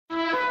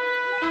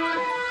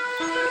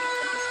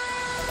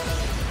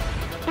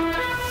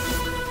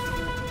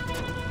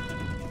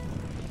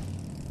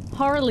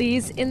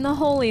Harleys in the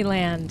Holy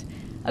Land.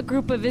 A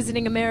group of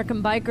visiting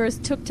American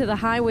bikers took to the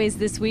highways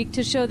this week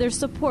to show their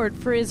support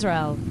for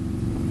Israel.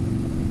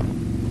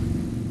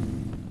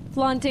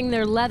 Flaunting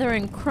their leather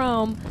and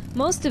chrome,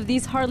 most of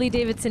these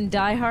Harley-Davidson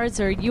diehards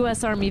are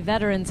U.S. Army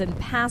veterans and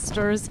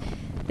pastors.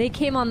 They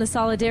came on the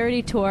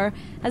Solidarity Tour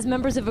as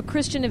members of a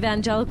Christian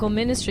evangelical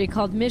ministry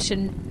called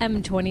Mission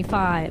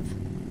M25.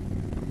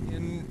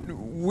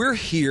 We're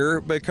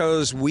here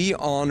because we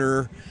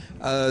honor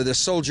the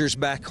soldiers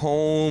back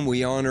home.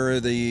 We honor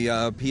the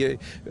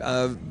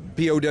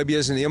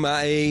POWs and the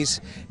MIAs.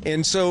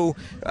 And so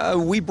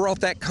we brought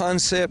that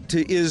concept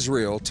to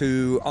Israel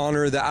to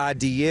honor the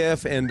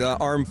IDF and the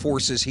armed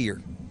forces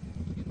here.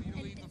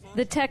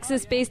 The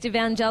Texas-based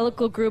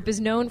Evangelical group is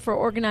known for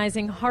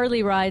organizing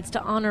Harley rides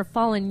to honor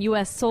fallen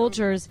U.S.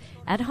 soldiers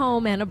at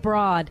home and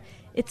abroad.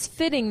 It's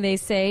fitting, they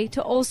say,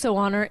 to also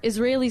honor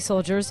Israeli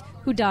soldiers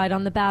who died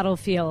on the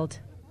battlefield.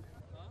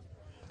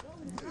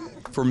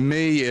 For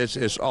me,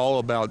 it's all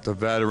about the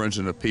veterans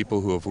and the people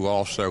who have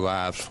lost their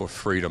lives for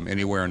freedom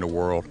anywhere in the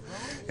world.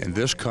 And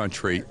this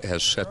country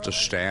has set the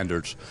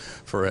standards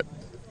for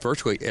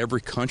virtually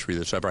every country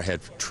that's ever had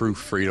true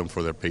freedom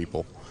for their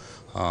people.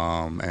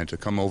 And to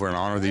come over and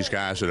honor these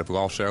guys that have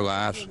lost their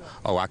lives,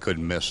 oh, I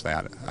couldn't miss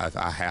that.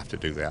 I have to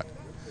do that.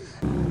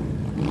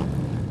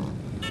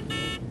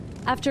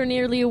 After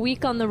nearly a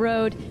week on the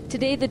road,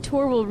 today the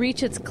tour will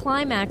reach its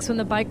climax when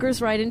the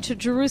bikers ride into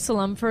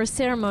Jerusalem for a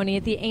ceremony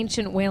at the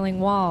ancient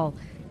Wailing Wall.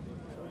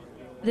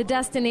 The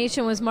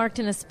destination was marked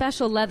in a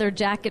special leather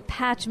jacket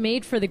patch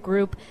made for the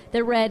group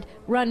that read,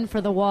 "Run for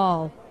the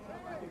Wall."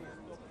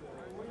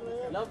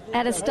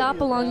 At a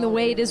stop along the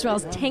way at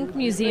Israel's Tank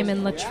Museum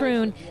in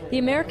Latrun, the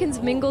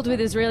Americans mingled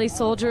with Israeli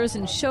soldiers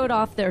and showed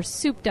off their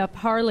souped-up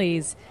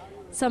Harleys.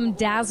 Some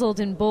dazzled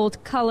in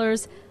bold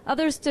colors,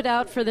 others stood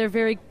out for their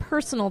very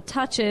personal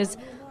touches.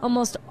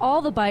 Almost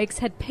all the bikes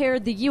had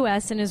paired the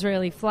U.S. and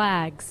Israeli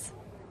flags.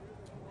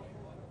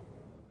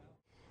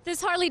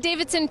 This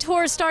Harley-Davidson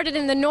tour started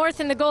in the north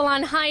in the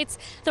Golan Heights.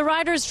 The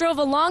riders drove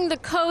along the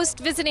coast,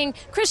 visiting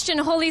Christian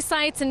holy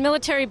sites and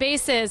military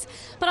bases.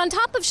 But on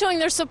top of showing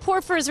their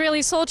support for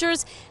Israeli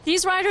soldiers,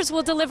 these riders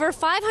will deliver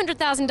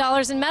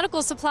 $500,000 in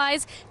medical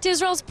supplies to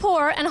Israel's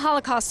poor and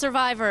Holocaust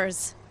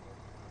survivors.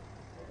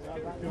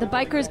 The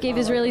bikers gave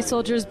Israeli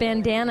soldiers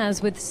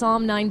bandanas with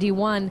Psalm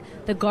 91,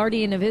 the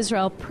Guardian of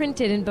Israel,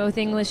 printed in both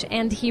English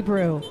and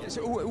Hebrew.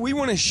 So we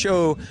want to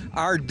show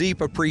our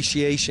deep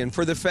appreciation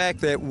for the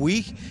fact that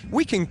we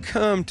can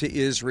come to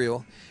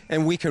Israel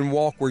and we can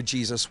walk where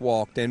Jesus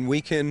walked, and we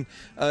can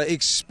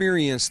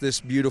experience this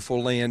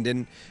beautiful land,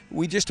 and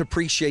we just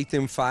appreciate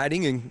them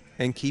fighting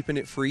and keeping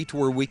it free to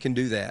where we can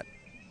do that.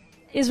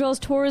 Israel's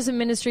tourism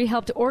ministry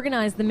helped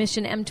organize the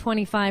Mission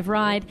M25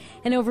 ride,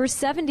 and over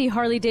 70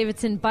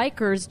 Harley-Davidson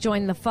bikers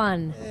joined the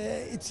fun.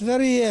 It's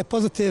very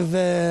positive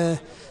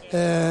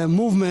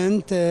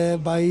movement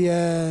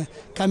by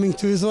coming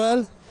to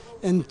Israel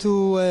and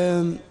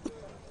to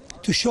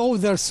show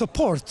their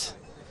support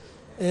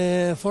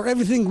for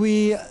everything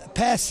we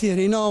pass here,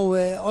 you know,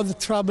 all the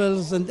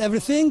troubles and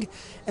everything,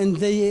 and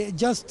they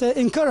just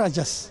encourage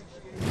us.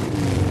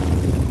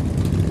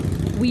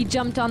 We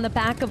jumped on the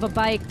back of a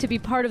bike to be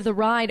part of the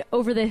ride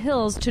over the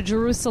hills to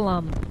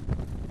Jerusalem.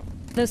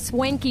 The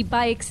swanky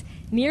bikes,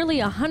 nearly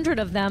 100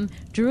 of them,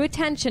 drew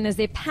attention as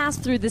they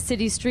passed through the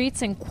city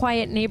streets and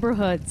quiet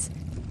neighborhoods.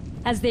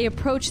 As they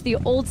approached the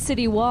old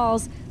city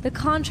walls, the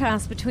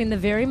contrast between the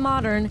very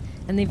modern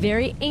and the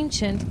very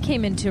ancient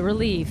came into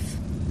relief.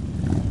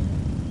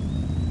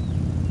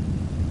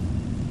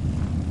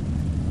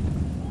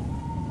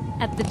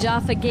 At the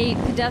Jaffa Gate,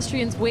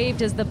 pedestrians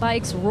waved as the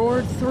bikes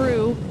roared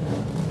through.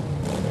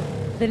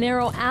 The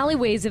narrow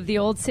alleyways of the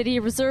old city,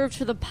 reserved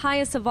for the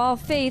pious of all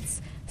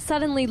faiths,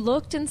 suddenly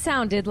looked and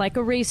sounded like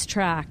a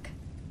racetrack.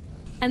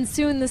 And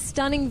soon the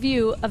stunning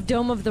view of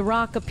Dome of the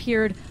Rock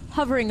appeared,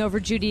 hovering over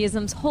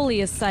Judaism's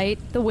holiest site,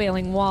 the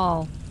Wailing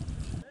Wall.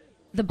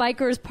 The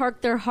bikers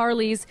parked their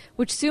Harleys,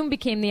 which soon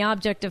became the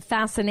object of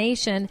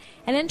fascination,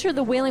 and entered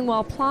the Wailing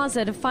Wall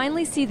Plaza to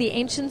finally see the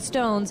ancient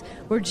stones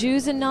where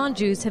Jews and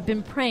non-Jews have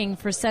been praying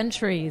for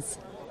centuries.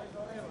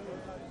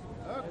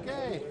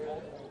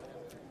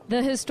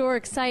 The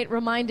historic site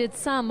reminded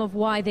some of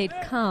why they'd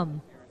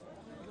come.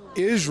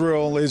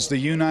 Israel is the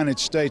United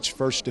States'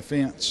 first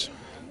defense.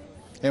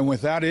 And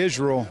without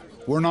Israel,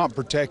 we're not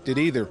protected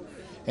either.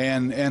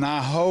 And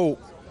I hope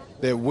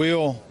that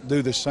we'll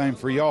do the same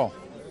for y'all.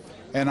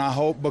 And I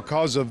hope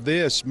because of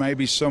this,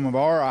 maybe some of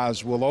our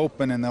eyes will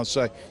open and they'll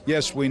say,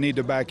 yes, we need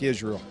to back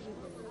Israel.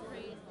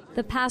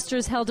 The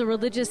pastors held a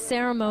religious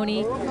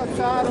ceremony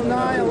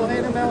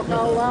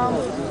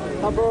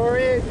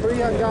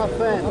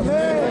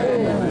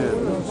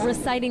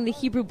reciting the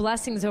Hebrew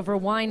blessings over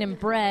wine and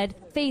bread.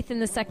 Faith in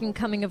the second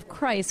coming of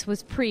Christ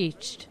was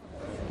preached.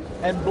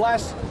 And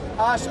bless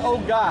us, O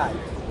God,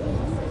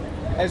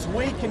 as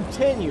we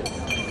continue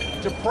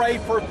to pray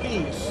for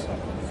peace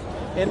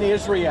in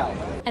Israel.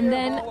 And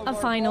then a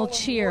final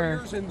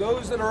cheer. And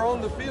those that are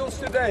on the fields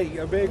today,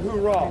 a big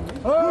hoorah.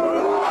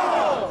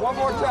 Hoorah! One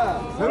more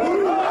time.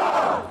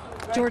 Hoorah!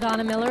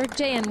 Jordana Miller,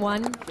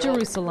 JN1,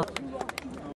 Jerusalem.